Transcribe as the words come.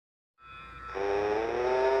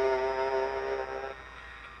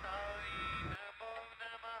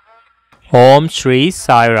Om Shri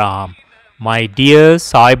Sai Ram. My dear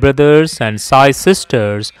Sai brothers and Sai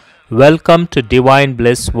sisters, welcome to Divine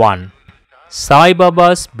Bliss 1. Sai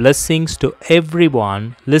Baba's blessings to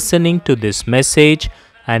everyone listening to this message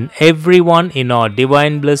and everyone in our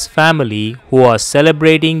Divine Bliss family who are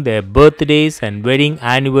celebrating their birthdays and wedding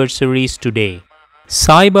anniversaries today.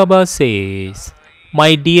 Sai Baba says,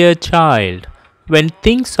 "My dear child, when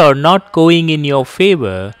things are not going in your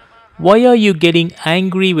favor, why are you getting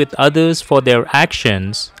angry with others for their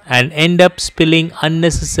actions and end up spilling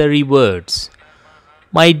unnecessary words?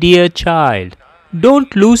 My dear child,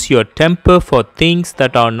 don't lose your temper for things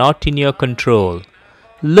that are not in your control.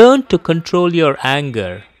 Learn to control your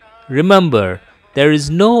anger. Remember, there is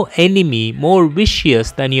no enemy more vicious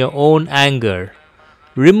than your own anger.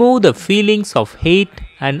 Remove the feelings of hate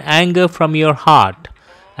and anger from your heart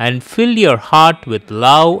and fill your heart with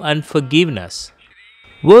love and forgiveness.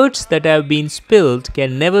 Words that have been spilled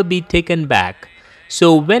can never be taken back.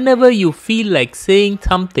 So whenever you feel like saying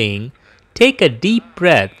something, take a deep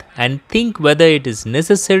breath and think whether it is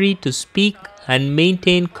necessary to speak and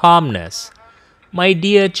maintain calmness. My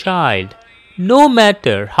dear child, no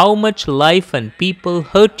matter how much life and people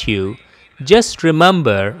hurt you, just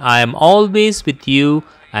remember I am always with you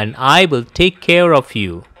and I will take care of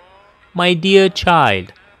you. My dear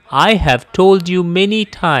child, I have told you many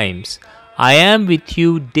times, I am with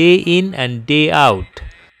you day in and day out.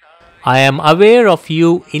 I am aware of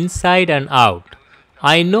you inside and out.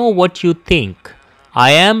 I know what you think.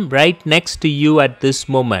 I am right next to you at this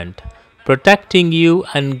moment, protecting you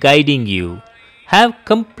and guiding you. Have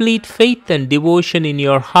complete faith and devotion in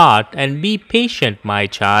your heart and be patient, my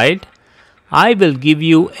child. I will give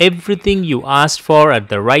you everything you asked for at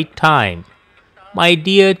the right time. My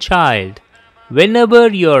dear child, whenever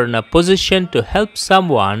you are in a position to help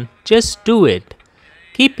someone, just do it.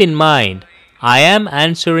 Keep in mind, I am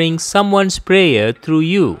answering someone's prayer through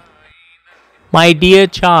you. My dear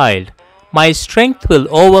child, my strength will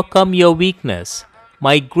overcome your weakness.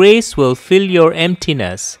 My grace will fill your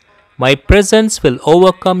emptiness. My presence will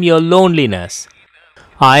overcome your loneliness.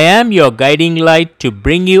 I am your guiding light to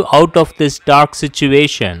bring you out of this dark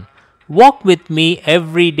situation. Walk with me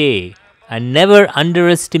every day and never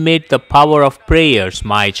underestimate the power of prayers,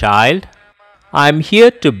 my child. I am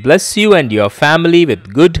here to bless you and your family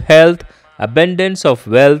with good health, abundance of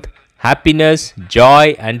wealth, happiness,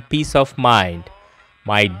 joy and peace of mind.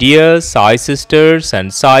 My dear Sai sisters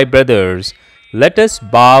and Sai brothers, let us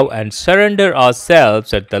bow and surrender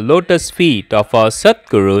ourselves at the lotus feet of our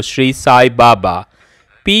Satguru Sri Sai Baba.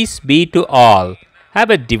 Peace be to all. Have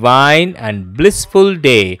a divine and blissful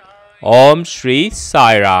day. Om Shri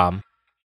Sai Ram.